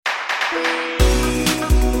Hey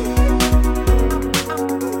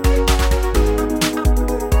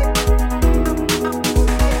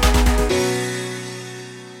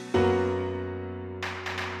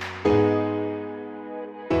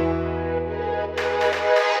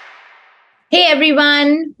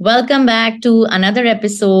everyone, welcome back to another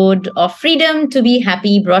episode of Freedom to be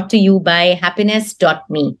Happy, brought to you by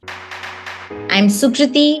happiness.me. I'm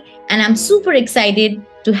Sukriti and I'm super excited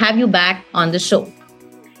to have you back on the show.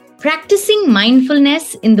 Practicing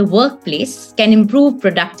mindfulness in the workplace can improve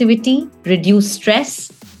productivity, reduce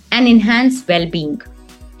stress, and enhance well-being.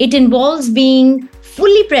 It involves being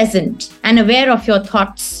fully present and aware of your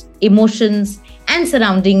thoughts, emotions, and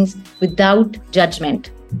surroundings without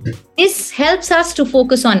judgment. This helps us to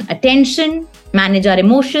focus on attention, manage our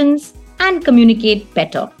emotions, and communicate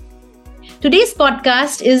better. Today's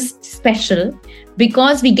podcast is special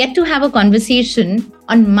because we get to have a conversation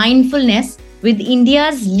on mindfulness with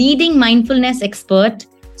India's leading mindfulness expert,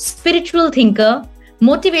 spiritual thinker,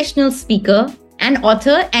 motivational speaker, and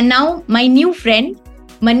author, and now my new friend,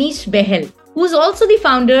 Manish Behl, who is also the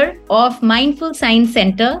founder of Mindful Science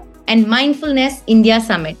Center and Mindfulness India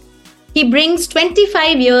Summit. He brings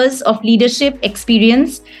 25 years of leadership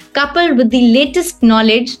experience coupled with the latest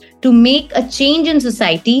knowledge to make a change in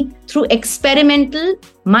society through experimental,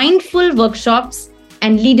 mindful workshops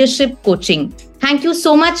and leadership coaching. Thank you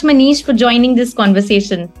so much, Manish, for joining this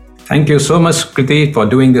conversation. Thank you so much, Sukriti, for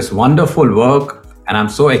doing this wonderful work. And I'm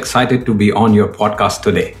so excited to be on your podcast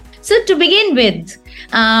today. So to begin with,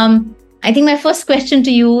 I think my first question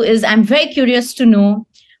to you is, I'm very curious to know,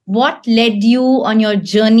 what led you on your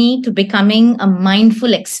journey to becoming a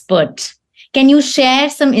mindful expert? Can you share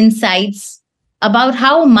some insights about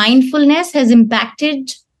how mindfulness has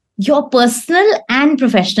impacted your personal and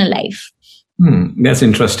professional life? That's an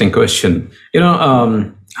interesting question.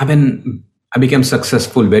 I became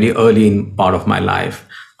successful very early in part of my life.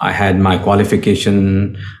 I had my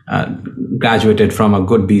qualification, graduated from a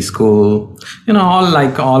good B school,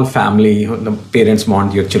 all family, the parents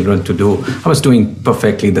want your children to do. I was doing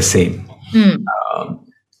perfectly the same. And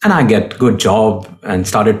I get good job and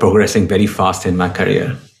started progressing very fast in my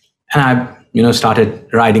career. And I, started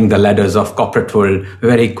riding the ladders of corporate world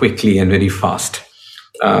very quickly and very fast.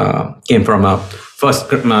 Came from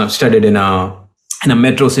studied in a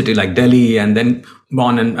metro city like Delhi, and then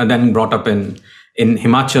born and then brought up in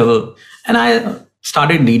Himachal, and I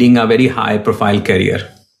started leading a very high profile career.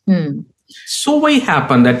 So it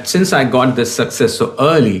happened that since I got this success so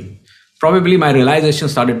early, probably my realization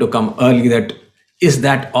started to come early that is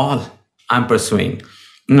that all I'm pursuing?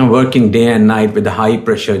 Working day and night with a high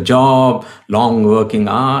pressure job, long working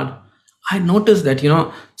hour. I noticed that,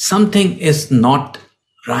 something is not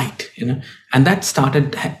right, and that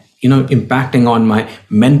started, impacting on my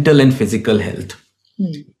mental and physical health.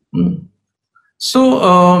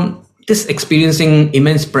 So this experiencing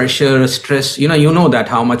immense pressure, stress, you know that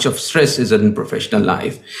how much of stress is in professional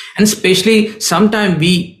life. And especially sometimes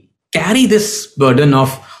we carry this burden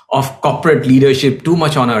of corporate leadership too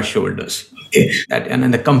much on our shoulders. And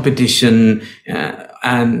then the competition,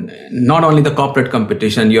 and not only the corporate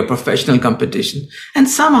competition, your professional competition. And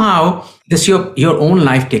somehow this your own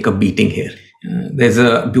life take a beating here. There's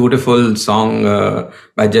a beautiful song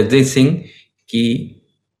by Jagdish Singh, ki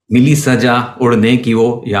मिली सजा उड़ने की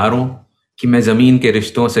वो यारों कि मैं जमीन के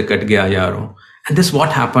रिश्तों से कट गया यारों. And this what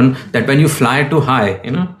happened that when you fly too high,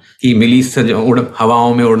 कि मिली सजा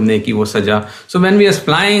हवाओं में उड़ने की वो सजा. So when we are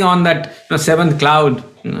flying on that seventh cloud,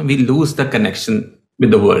 we lose the connection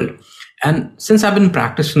with the world. And since I've been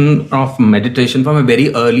practicing of meditation from a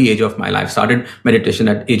very early age of my life, started meditation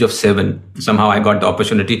at age of 7. Somehow I got the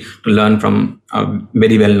opportunity to learn from a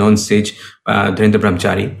very well-known sage, Dhirendra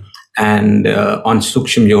Brahmachari, and on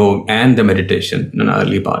Sukshma Yoga and the meditation in an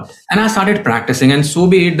early part. And I started practicing, and so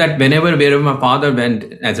be it that wherever my father went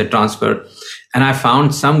as a transfer, and I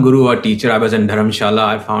found some guru or teacher. I was in Dharamshala.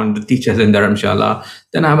 I found the teachers in Dharamshala.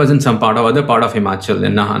 Then I was in some other part of Himachal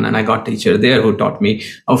in Nahan, and I got teacher there who taught me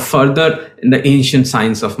further in the ancient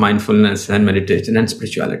science of mindfulness and meditation and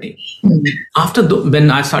spirituality. When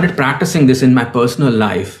I started practicing this in my personal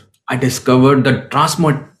life, I discovered the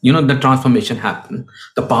transformation happened,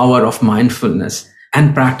 the power of mindfulness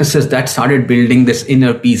and practices that started building this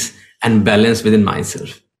inner peace and balance within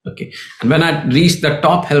myself. Okay. And when I reached the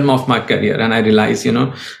top helm of my career and I realized,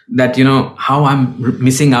 that, how I'm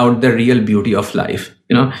missing out the real beauty of life,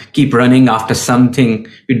 keep running after something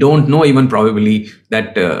we don't know even probably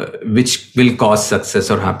that which will cause success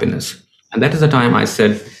or happiness. And that is the time I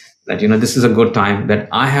said that, this is a good time that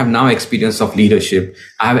I have now experience of leadership.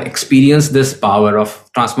 I have experienced this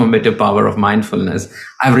transformative power of mindfulness.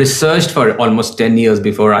 I've researched for almost 10 years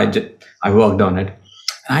before I I worked on it.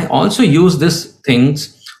 I also use these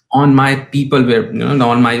things on my people,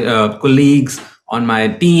 on my colleagues, on my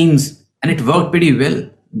teams, and it worked pretty well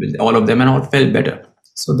with all of them, and all felt better.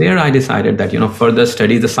 So there, I decided that further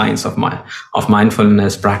study the science of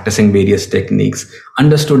mindfulness, practicing various techniques,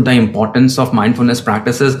 understood the importance of mindfulness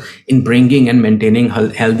practices in bringing and maintaining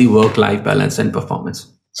healthy work-life balance and performance.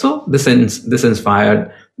 So this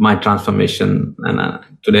inspired my transformation, and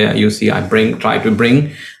today you see I try to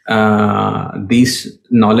bring these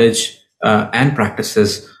knowledge and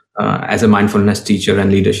practices as a mindfulness teacher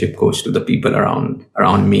and leadership coach to the people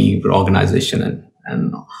around me, organization,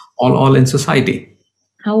 and all in society.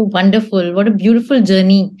 How wonderful. What a beautiful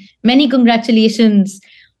journey. Many congratulations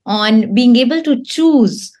on being able to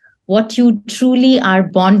choose what you truly are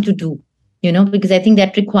born to do, because I think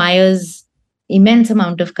that requires immense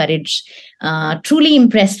amount of courage. Truly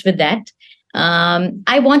impressed with that.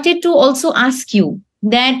 I wanted to also ask you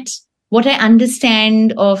that what I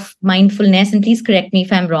understand of mindfulness, and please correct me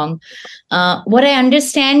if I'm wrong, what I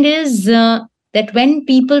understand is that when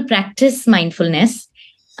people practice mindfulness,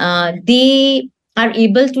 they are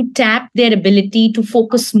able to tap their ability to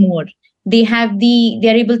focus more. They're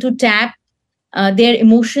able to tap their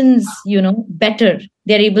emotions, better.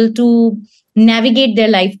 They're able to navigate their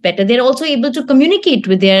life better. They're also able to communicate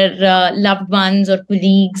with their loved ones or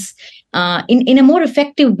colleagues in a more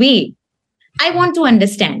effective way. I want to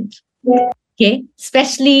understand, okay,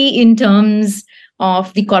 especially in terms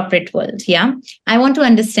of the corporate world. Yeah, I want to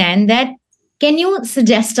understand that. Can you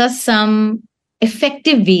suggest us some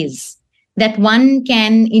effective ways that one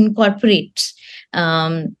can incorporate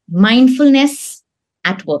mindfulness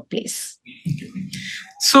at workplace?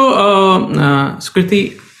 So,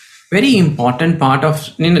 Sukriti, very important part of,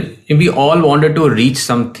 we all wanted to reach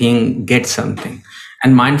something, get something,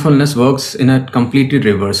 and mindfulness works in a completely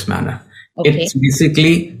reverse manner. Okay. It's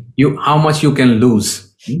basically how much you can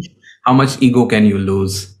lose, how much ego can you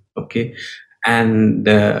lose, okay, and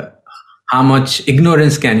how much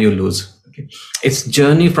ignorance can you lose. Okay. It's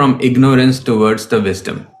journey from ignorance towards the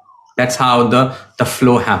wisdom. That's how the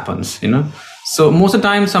flow happens, So most of the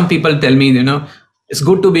time, some people tell me, it's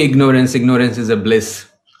good to be ignorance. Ignorance is a bliss.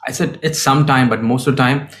 I said, it's sometime, but most of the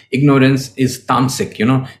time, ignorance is tamasic,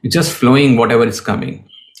 you're just flowing whatever is coming.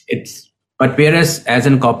 But whereas as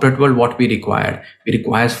in corporate world, what we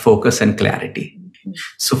require focus and clarity.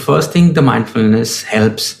 So first thing the mindfulness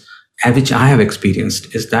helps, and which I have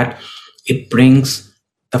experienced, is that it brings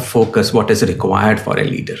the focus, what is required for a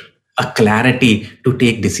leader, a clarity to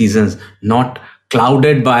take decisions, not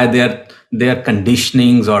clouded by their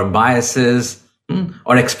conditionings or biases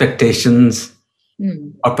or expectations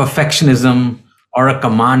or perfectionism or a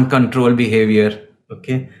command control behavior,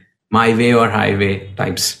 okay, my way or highway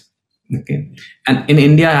types. Okay. And in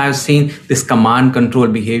India, I've seen this command control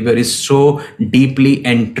behavior is so deeply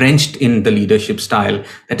entrenched in the leadership style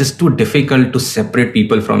that it's too difficult to separate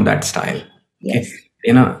people from that style. Yes.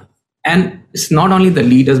 Okay. And it's not only the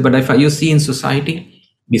leaders, but if you see in society,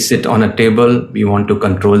 we sit on a table, we want to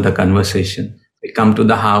control the conversation. We come to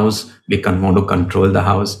the house, we want to control the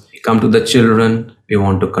house. We come to the children, we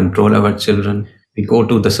want to control our children. We go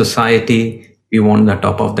to the society, we want the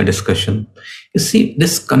top of the discussion. You see,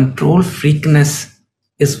 this control freakness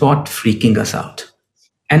is what freaking us out.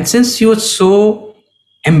 And since you are so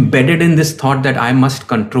embedded in this thought that I must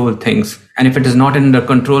control things, and if it is not under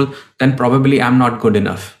control, then probably I'm not good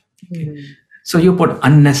enough. So you put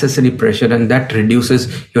unnecessary pressure, and that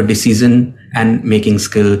reduces your decision and making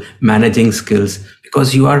skill, managing skills,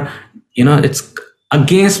 because you are, it's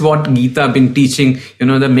against what Gita been teaching,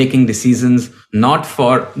 the making decisions, not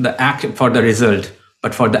for the action, for the result,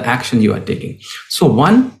 but for the action you are taking. So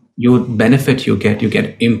one, you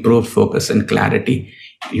get improved focus and clarity.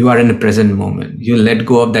 You are in the present moment. You let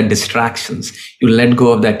go of that distractions. You let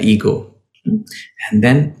go of that ego. And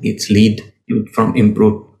then it's lead you from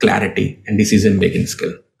improved clarity and decision making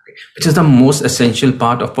skill, which is the most essential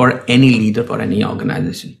part for any leader, for any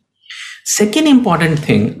organization. Second important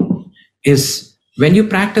thing is when you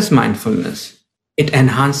practice mindfulness, it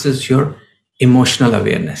enhances your emotional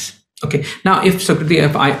awareness. Okay. Now, if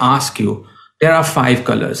I ask you, there are 5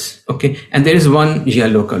 colors, okay, and there is one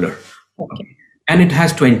yellow color, okay, and it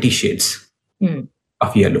has 20 shades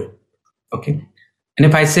of yellow, okay. And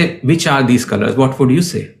if I say, which are these colors, what would you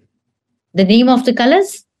say? The name of the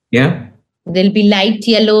colors? Yeah. There'll be light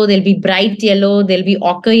yellow, there'll be bright yellow, there'll be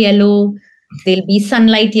ochre yellow, there'll be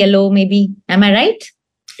sunlight yellow, maybe. Am I right?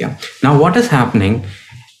 Yeah. Now, what is happening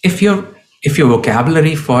if your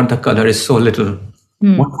vocabulary for the color is so little?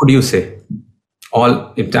 What would you say?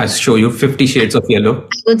 If I show you 50 shades of yellow,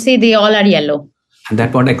 I would say they all are yellow. And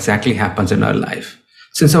that's what exactly happens in our life.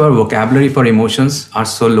 Since our vocabulary for emotions are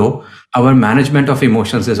so low, our management of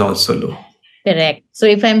emotions is also low. Correct. So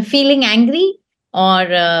if I'm feeling angry, or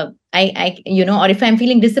or if I'm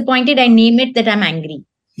feeling disappointed, I name it that I'm angry.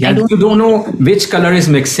 Yeah, you don't know which color is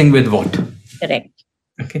mixing with what. Correct.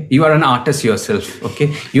 Okay, you are an artist yourself.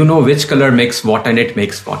 Okay, you know which color makes what and it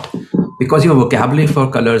makes what, because your vocabulary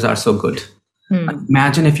for colors are so good.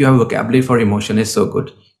 Imagine if your vocabulary for emotion is so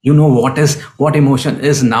good. You know what emotion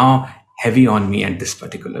is now heavy on me at this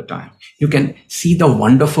particular time. You can see the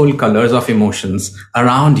wonderful colors of emotions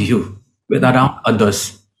around you, with around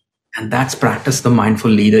others. And that's practice the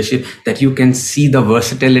mindful leadership, that you can see the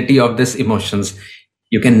versatility of these emotions.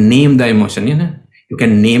 You can name the emotion, you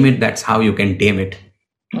can name it. That's how you can tame it.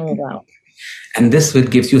 Oh, wow. And this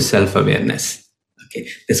gives you self-awareness. Okay.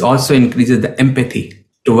 This also increases the empathy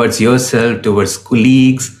towards yourself, towards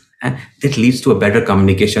colleagues, and it leads to a better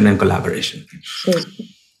communication and collaboration.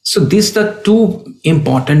 So these are the two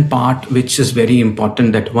important part, which is very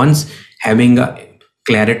important, that once having a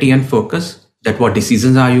clarity and focus, that what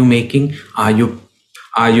decisions are you making? Are you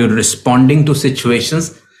responding to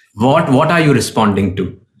situations? What are you responding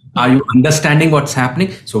to? Are you understanding what's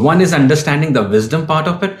happening? So one is understanding the wisdom part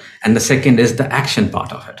of it, and the second is the action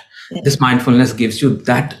part of it. Yeah. This mindfulness gives you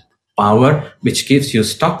that power, which gives you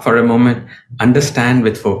stop for a moment, understand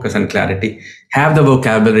with focus and clarity, have the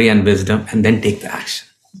vocabulary and wisdom, and then take the action.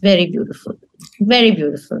 Very beautiful. Very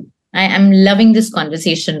beautiful. I am loving this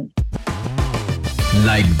conversation.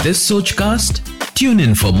 Like this Sochcast? Tune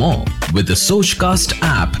in for more with the Sochcast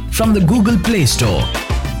app from the Google Play Store.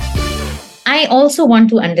 I also want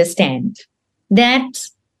to understand that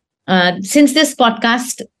since this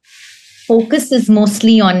podcast focuses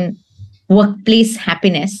mostly on workplace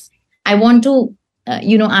happiness, I want to,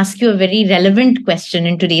 ask you a very relevant question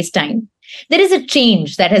in today's time. There is a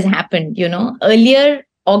change that has happened. Earlier,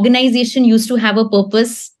 organization used to have a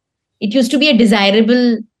purpose. It used to be a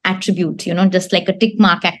desirable attribute, just like a tick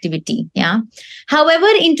mark activity. Yeah. However,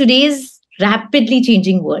 in today's rapidly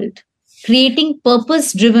changing world, creating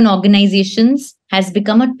purpose-driven organizations has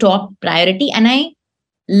become a top priority. And I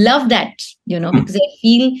love that, because I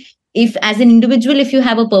feel if as an individual, if you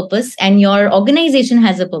have a purpose and your organization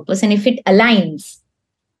has a purpose, and if it aligns,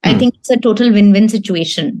 I think it's a total win-win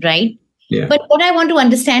situation, right? Yeah. But what I want to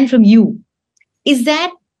understand from you is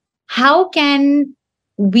that how can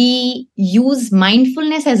we use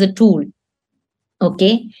mindfulness as a tool,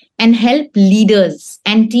 okay, and help leaders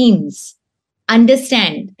and teams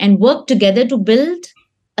understand and work together to build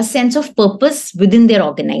a sense of purpose within their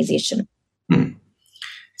organization?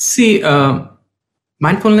 See,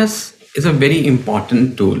 mindfulness is a very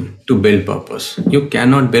important tool to build purpose. You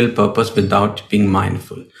cannot build purpose without being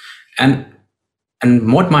mindful. And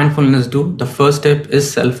what mindfulness do? The first step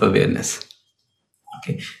is self-awareness.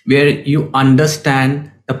 Okay, where you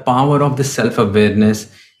understand the power of the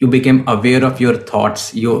self-awareness. You become aware of your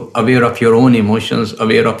thoughts, you're aware of your own emotions,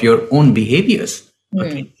 aware of your own behaviors.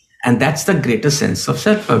 Okay. And that's the greatest sense of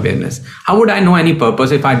self-awareness. How would I know any purpose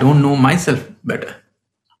if I don't know myself better?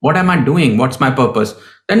 What am I doing? What's my purpose?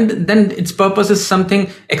 Then its purpose is something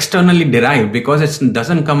externally derived, because it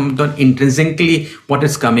doesn't come intrinsically what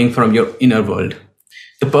is coming from your inner world.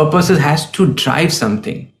 The purpose has to drive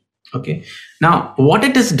something. Okay. Now, what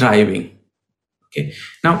it is driving? Okay.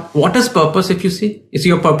 Now, what is purpose? If you see, is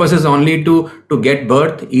your purpose is only to get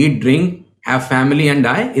birth, eat, drink, have family, and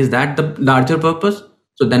die? Is that the larger purpose?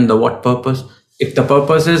 So then the what purpose? If the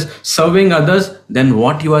purpose is serving others, then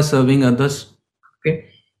what you are serving others? Okay.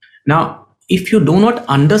 Now, if you do not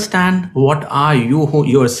understand what are you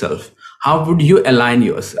yourself, how would you align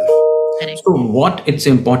yourself? So what it's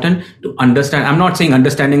important to understand. I'm not saying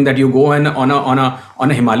understanding that you go and on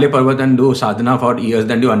a Himalaya Parvat and do sadhana for years,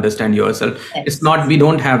 then you understand yourself. Yes. It's not, we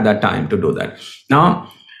don't have that time to do that.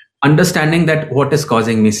 Now, understanding that what is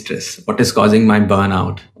causing me stress, what is causing my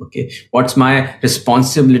burnout. Okay. What's my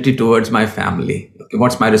responsibility towards my family? Okay.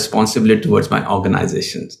 What's my responsibility towards my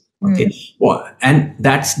organizations? Okay. Well, and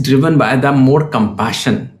that's driven by the more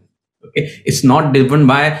compassion. Okay. It's not driven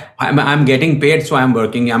by I'm getting paid, so I'm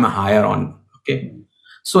working, I'm a hire on. Okay.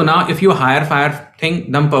 So now if you fire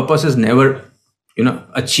thing, then purpose is never,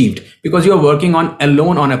 achieved, because you're working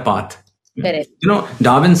alone on a path. Correct.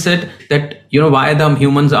 Darwin said that, why the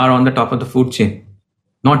humans are on the top of the food chain.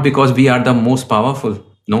 Not because we are the most powerful.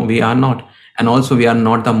 No, we are not. And also we are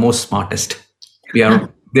not the most smartest. They are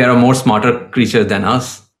a more smarter creature than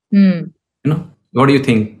us. What do you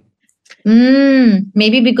think?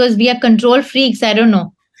 Maybe because we are control freaks. I don't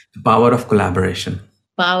know. The power of collaboration.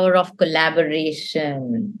 Power of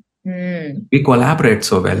collaboration. We collaborate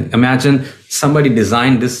so well. Imagine somebody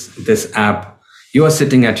designed this app. You are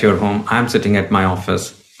sitting at your home. I'm sitting at my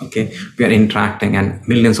office. Okay. We are interacting and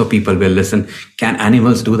millions of people will listen. Can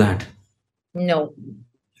animals do that? No.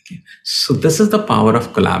 So this is the power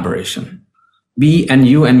of collaboration. We and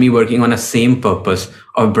you and me working on a same purpose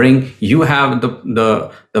of bring, you have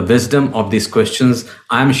the wisdom of these questions.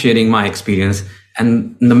 I'm sharing my experience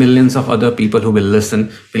and the millions of other people who will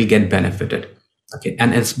listen will get benefited. Okay.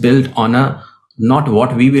 And it's built on a, not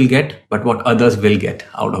what we will get, but what others will get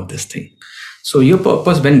out of this thing. So your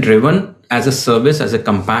purpose, when driven as a service, as a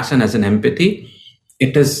compassion, as an empathy,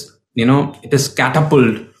 it is, it is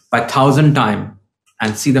catapulted by 1,000 times,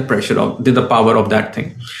 and see the pressure of the power of that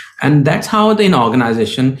thing. And that's how in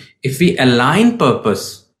organization, if we align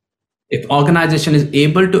purpose, if organization is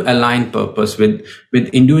able to align purpose with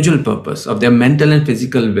individual purpose of their mental and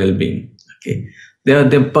physical well-being, okay,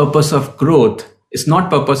 their purpose of growth is not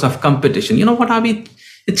purpose of competition. What are the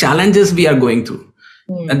challenges we are going through?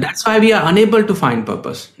 And that's why we are unable to find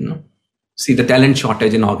purpose. See the talent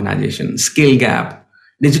shortage in organization, skill gap,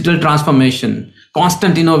 digital transformation,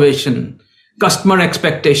 constant innovation, customer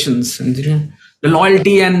expectations, and the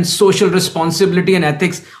loyalty and social responsibility and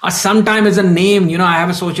ethics are sometimes as a name. I have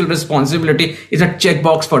a social responsibility is a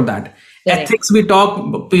checkbox for that. Correct. Ethics, we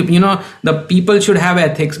talk, the people should have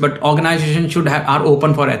ethics, but organizations are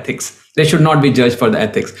open for ethics. They should not be judged for the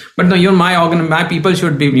ethics. But no, my people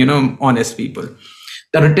should be, honest people.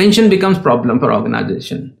 The retention becomes problem for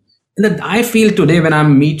organization. And I feel today when I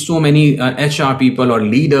meet so many HR people or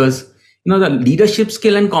leaders, the leadership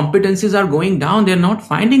skill and competencies are going down. They're not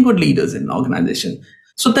finding good leaders in organization.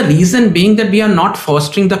 So the reason being that we are not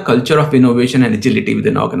fostering the culture of innovation and agility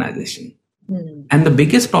within organization. And the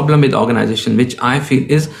biggest problem with organization, which I feel,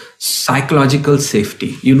 is psychological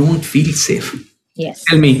safety. You don't feel safe. Yes.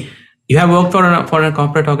 Tell me, you have worked for a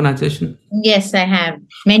corporate organization? Yes, I have.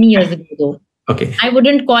 Many years ago, though. Okay. I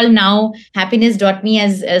wouldn't call now happiness.me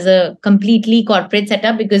as a completely corporate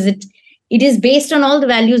setup, because it is based on all the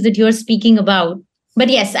values that you're speaking about. But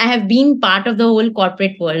yes, I have been part of the whole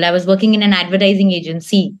corporate world. I was working in an advertising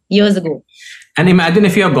agency years ago. And imagine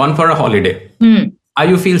if you have gone for a holiday. Are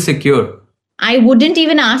you feel secure? I wouldn't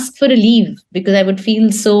even ask for a leave because I would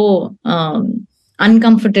feel so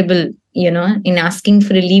uncomfortable, in asking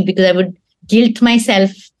for a leave, because I would guilt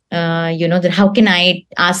myself, that how can I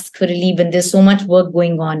ask for a leave when there's so much work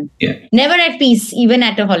going on? Yeah. Never at peace, even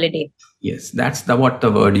at a holiday. Yes, that's what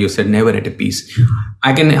the word you said, never at a peace.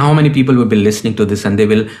 How many people will be listening to this and they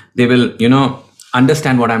will,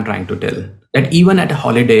 understand what I'm trying to tell. That even at a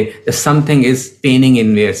holiday, there's something is paining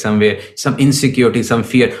in somewhere, some insecurity, some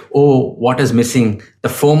fear. Oh, what is missing? The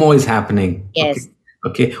FOMO is happening. Yes.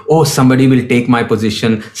 Okay. Oh, somebody will take my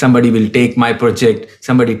position. Somebody will take my project.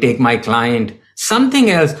 Somebody take my client. Something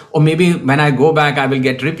else. Or maybe when I go back, I will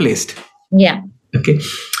get replaced. Yeah. Okay.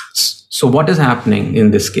 So what is happening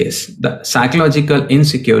in this case? The psychological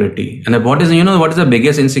insecurity, and what is the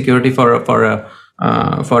biggest insecurity for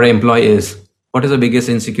an employee is? What is the biggest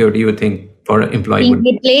insecurity you think for an employee?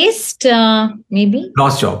 Being replaced, maybe.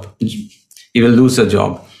 Lost job. You will lose a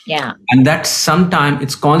job. Yeah. And that sometime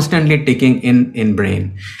it's constantly ticking in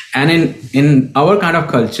brain. And in our kind of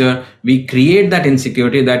culture, we create that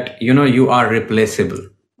insecurity that, you are replaceable.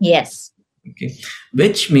 Yes. Okay.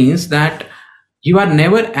 Which means that you are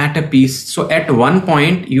never at a peace. So at one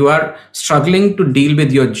point, you are struggling to deal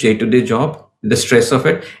with your day-to-day job, the stress of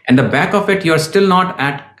it. And the back of it, you're still not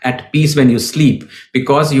at peace when you sleep,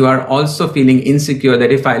 because you are also feeling insecure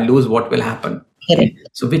that if I lose, what will happen? Correct.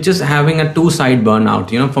 So which is having a two-side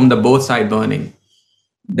burnout, from the both side burning.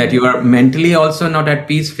 That you are mentally also not at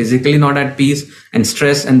peace, physically not at peace, and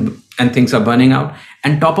stress and things are burning out.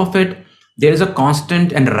 And top of it, there is a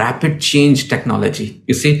constant and rapid change technology.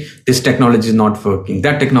 You see, this technology is not working.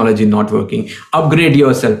 That technology is not working. Upgrade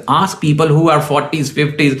yourself. Ask people who are 40s,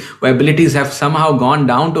 50s, where abilities have somehow gone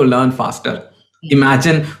down to learn faster.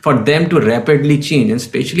 Imagine for them to rapidly change. And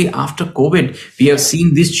especially after COVID, we have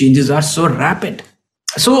seen these changes are so rapid.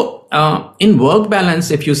 So in work balance,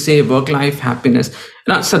 if you say work-life happiness,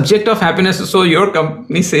 subject of happiness, so your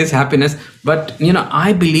company says happiness, but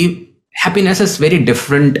I believe happiness is very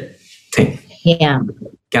different thing. Yeah.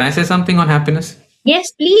 Can I say something on happiness?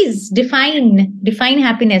 Yes, please define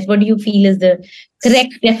happiness. What do you feel is the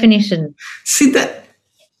correct definition? See,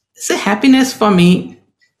 happiness for me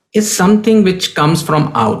is something which comes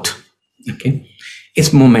from out. Okay,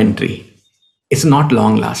 it's momentary. It's not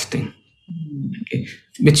long lasting. Okay,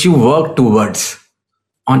 which you work towards.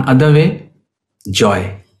 On other way,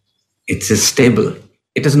 joy. It is stable.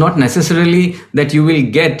 It is not necessarily that you will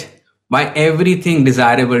get by everything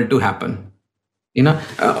desirable to happen.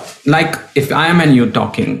 Like if I am and you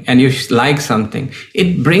talking and you like something,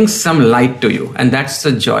 it brings some light to you, and that's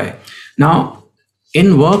the joy. Now,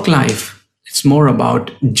 in work life, it's more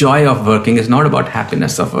about joy of working. It's not about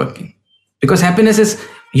happiness of working, because happiness is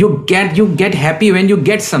you get happy when you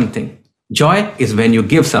get something. Joy is when you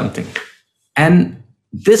give something, and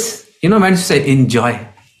this, when you say enjoy.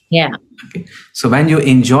 Yeah. Okay. So when you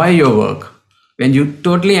enjoy your work, when you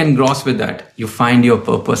totally engross with that, you find your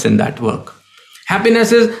purpose in that work.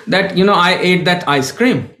 Happiness is that, I ate that ice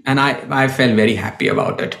cream and I felt very happy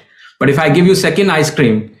about it. But if I give you second ice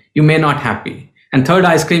cream, you may not happy. And third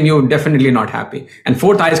ice cream, you're definitely not happy. And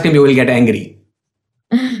fourth ice cream, you will get angry.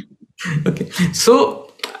 Okay.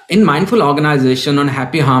 So in mindful organization on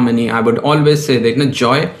happy harmony, I would always say that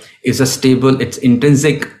joy is a stable, it's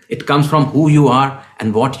intrinsic, it comes from who you are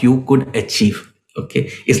and what you could achieve.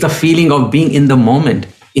 Okay. It's the feeling of being in the moment.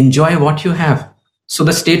 Enjoy what you have. So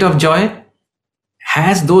the state of joy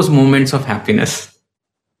has those moments of happiness,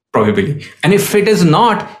 probably. And if it is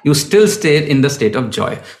not, you still stay in the state of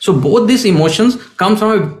joy. So both these emotions come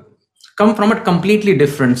from a completely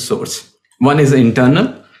different source. One is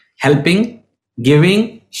internal, helping,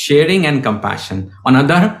 giving, sharing, and compassion.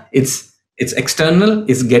 Another, it's external,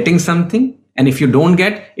 it's getting something. And if you don't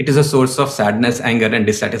get, it is a source of sadness, anger, and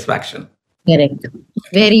dissatisfaction. Correct.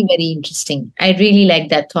 Very, very interesting. I really like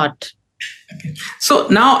that thought. Okay. So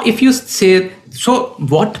now if you say, so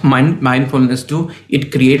what mindfulness do?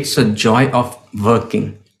 It creates a joy of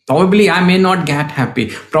working. Probably I may not get happy.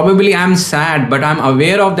 Probably I'm sad, but I'm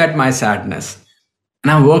aware of that, my sadness.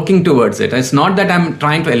 And I'm working towards it. It's not that I'm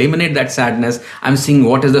trying to eliminate that sadness. I'm seeing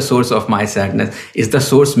what is the source of my sadness. Is the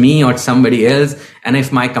source me or somebody else? And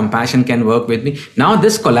if my compassion can work with me. Now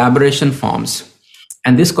this collaboration forms.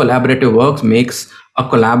 And this collaborative work makes a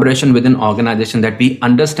collaboration with an organization that we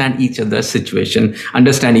understand each other's situation,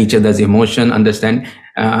 understand each other's emotion, understand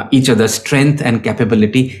each other's strength and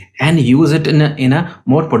capability, and use it in a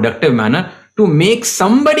more productive manner to make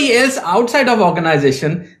somebody else outside of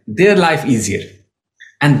organization, their life easier.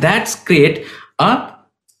 And that's create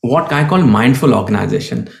what I call mindful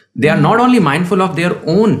organization. They are not only mindful of their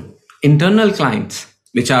own internal clients,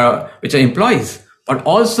 which are employees, but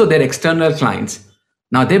also their external clients.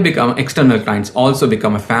 Now they become external clients, also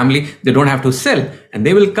become a family. They don't have to sell and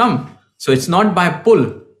they will come. So it's not by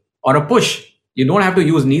pull or a push. You don't have to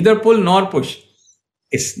use neither pull nor push.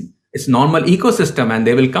 It's normal ecosystem, and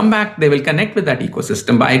they will come back. They will connect with that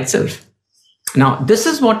ecosystem by itself. Now this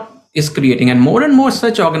is what is creating, and more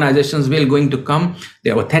such organizations will going to come.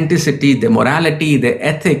 Their authenticity, their morality, their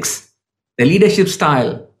ethics, their leadership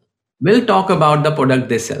style will talk about the product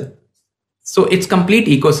they sell. So it's complete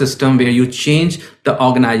ecosystem where you change the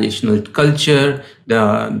organizational culture,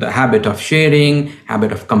 the habit of sharing,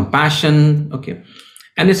 habit of compassion. Okay.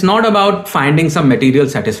 And it's not about finding some material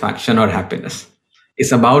satisfaction or happiness.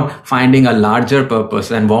 It's about finding a larger purpose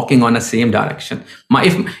and walking on the same direction.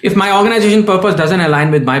 If my organization purpose doesn't align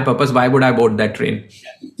with my purpose, why would I board that train?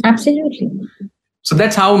 Absolutely. So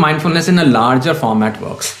that's how mindfulness in a larger format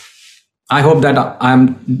works. I hope that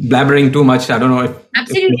I'm blabbering too much. I don't know if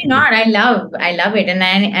absolutely not. I love it, and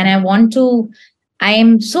I want to. I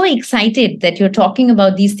am so excited that you're talking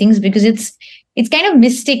about these things, because it's kind of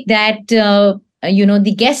mystic that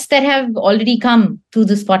the guests that have already come to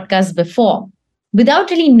this podcast before, without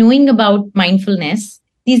really knowing about mindfulness,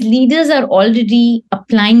 these leaders are already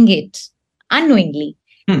applying it unknowingly,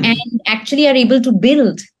 and actually are able to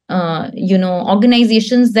build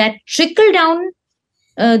organizations that trickle down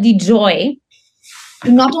the joy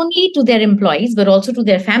not only to their employees but also to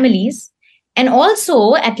their families, and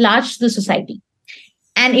also at large to the society.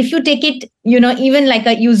 And if you take it, even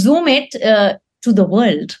like you zoom it to the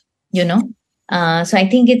world, so I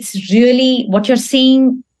think it's really what you're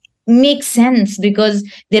saying makes sense, because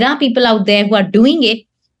there are people out there who are doing it,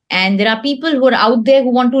 and there are people who are out there who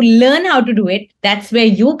want to learn how to do it. That's where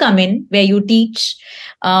you come in, where you teach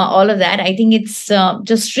all of that. I think it's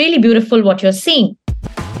just really beautiful what you're saying.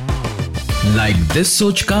 Like this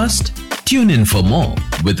Sochcast? Tune in for more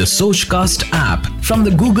with the Sochcast app from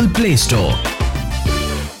the Google Play Store.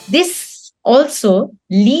 This also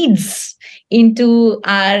leads into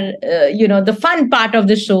our, the fun part of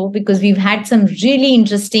the show, because we've had some really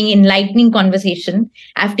interesting, enlightening conversation.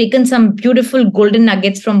 I've taken some beautiful golden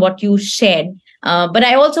nuggets from what you shared, but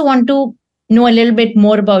I also want to know a little bit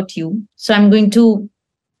more about you. So I'm going to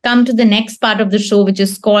come to the next part of the show, which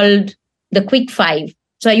is called the Quick Five.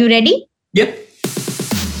 So are you ready? Yep.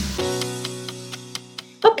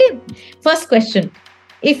 Okay. First question.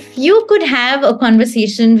 If you could have a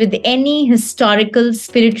conversation with any historical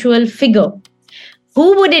spiritual figure,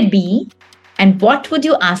 who would it be and what would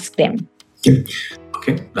you ask them?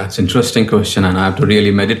 Okay, that's interesting question, and I have to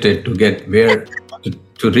really meditate to get where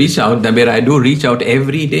to reach out. Where I do reach out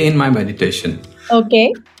every day in my meditation.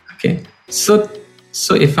 Okay. Okay, so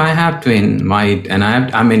if I have to invite, and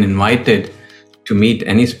I'm invited to meet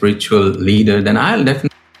any spiritual leader, then I'll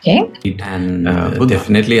definitely meet, and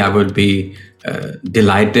definitely I would be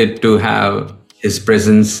delighted to have his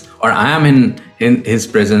presence, or I am in his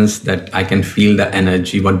presence, that I can feel the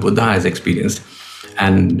energy what Buddha has experienced.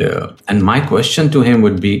 And my question to him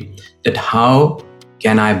would be that how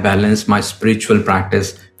can I balance my spiritual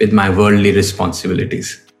practice with my worldly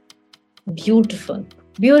responsibilities? Beautiful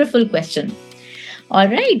question. All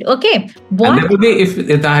right. Okay. And there will be,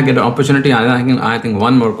 if I get an opportunity, I think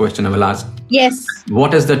one more question I will ask. Yes.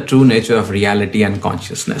 What is the true nature of reality and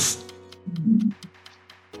consciousness?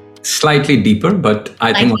 Slightly deeper, but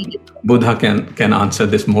I think Buddha can answer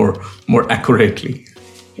this more accurately.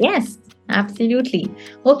 Yes, absolutely.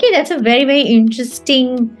 Okay, that's a very, very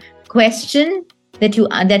interesting question that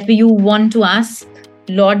you want to ask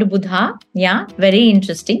Lord Buddha. Yeah, very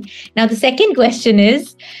interesting. Now, the second question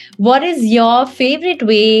is, what is your favorite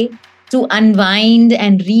way to unwind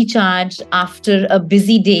and recharge after a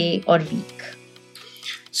busy day or week?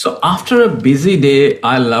 So after a busy day,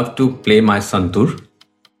 I love to play my santur.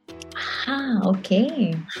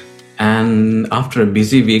 Okay. And after a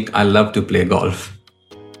busy week, I love to play golf.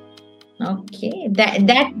 Okay,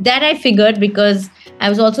 that I figured, because I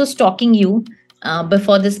was also stalking you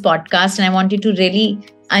before this podcast, and I wanted to really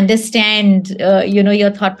understand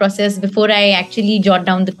your thought process before I actually jot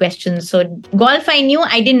down the questions. So golf I knew,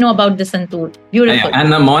 I didn't know about the santur. Beautiful.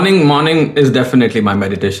 And the morning is definitely my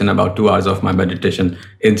meditation. About 2 hours of my meditation,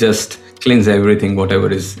 it just cleans everything,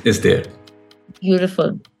 whatever is there.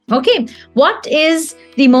 Beautiful. Okay, what is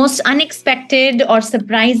the most unexpected or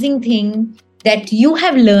surprising thing that you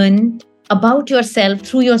have learned about yourself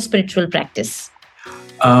through your spiritual practice?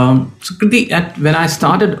 Sukriti, when I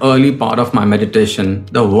started early part of my meditation,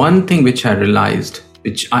 the one thing which I realized,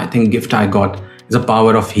 which I think gift I got, is the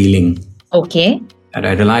power of healing. Okay. And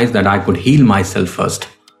I realized that I could heal myself first,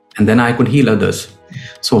 and then I could heal others.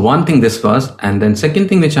 So one thing this was, and then second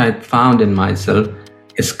thing which I found in myself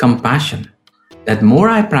is compassion. That more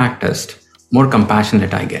I practiced, more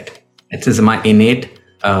compassionate I get. It is my innate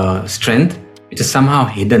strength, which is somehow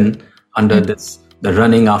hidden under the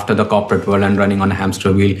running after the corporate world and running on a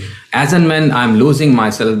hamster wheel. As and when I'm losing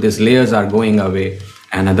myself, these layers are going away,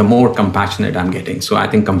 and the more compassionate I'm getting. So I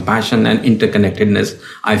think compassion and interconnectedness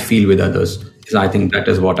I feel with others, I think that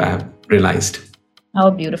is what I have realized. How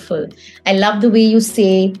beautiful. I love the way you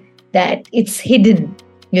say that it's hidden,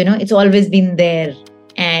 it's always been there.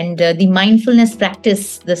 And the mindfulness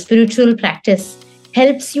practice, the spiritual practice,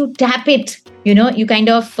 helps you tap it. You kind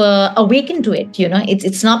of awaken to it.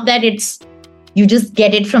 It's not that you just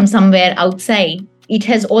get it from somewhere outside. It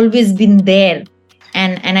has always been there.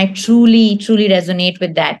 And I truly, truly resonate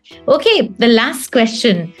with that. Okay, the last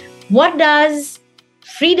question. What does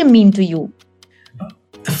freedom mean to you?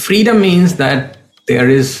 Freedom means that there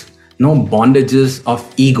is no bondages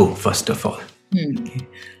of ego, first of all. Okay.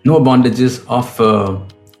 No bondages of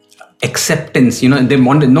acceptance. No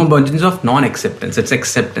bondages of non-acceptance. It's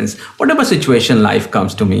acceptance. Whatever situation life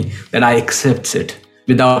comes to me, that I accept it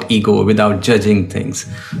without ego, without judging things.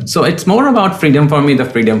 So it's more about freedom for me, the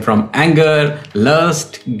freedom from anger,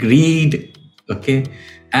 lust, greed. Okay.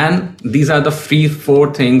 And these are the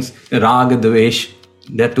four things, raga, dvesh.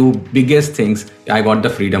 The two biggest things I got the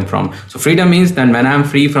freedom from. So freedom means that when I'm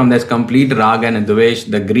free from this complete raga and dvesh,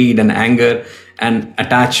 the greed and anger and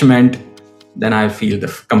attachment, then I feel the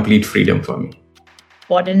complete freedom for me.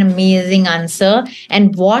 What an amazing answer,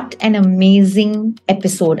 and what an amazing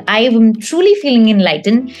episode. I am truly feeling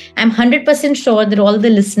enlightened. I'm 100% sure that all the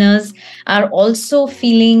listeners are also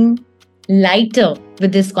feeling lighter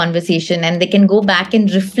with this conversation, and they can go back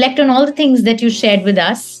and reflect on all the things that you shared with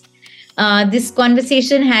us. This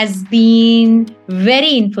conversation has been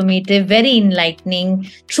very informative, very enlightening.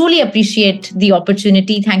 Truly appreciate the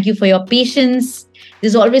opportunity. Thank you for your patience.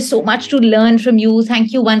 There's always so much to learn from you.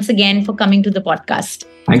 Thank you once again for coming to the podcast.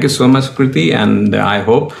 Thank you so much, Sukriti, and I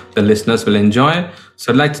hope the listeners will enjoy.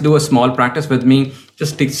 So I'd like to do a small practice with me.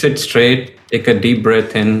 Just sit straight, take a deep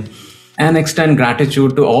breath in, and extend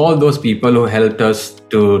gratitude to all those people who helped us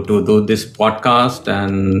to do this podcast.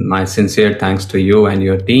 And my sincere thanks to you and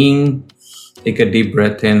your team. Take a deep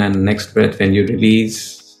breath in, and next breath when you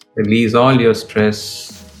release all your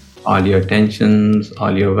stress, all your tensions,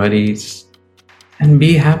 all your worries, and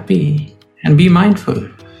be happy and be mindful.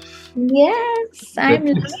 Yes, I'm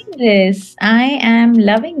loving this. I am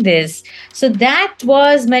loving this. So that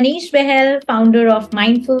was Manish Behl, founder of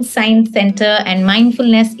Mindful Science Center and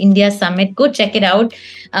Mindfulness India Summit. Go check it out.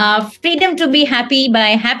 Freedom to be Happy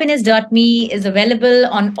by happiness.me is available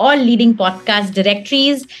on all leading podcast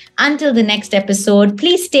directories. Until the next episode,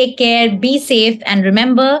 please take care, be safe, and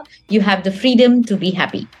remember, you have the freedom to be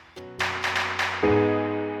happy.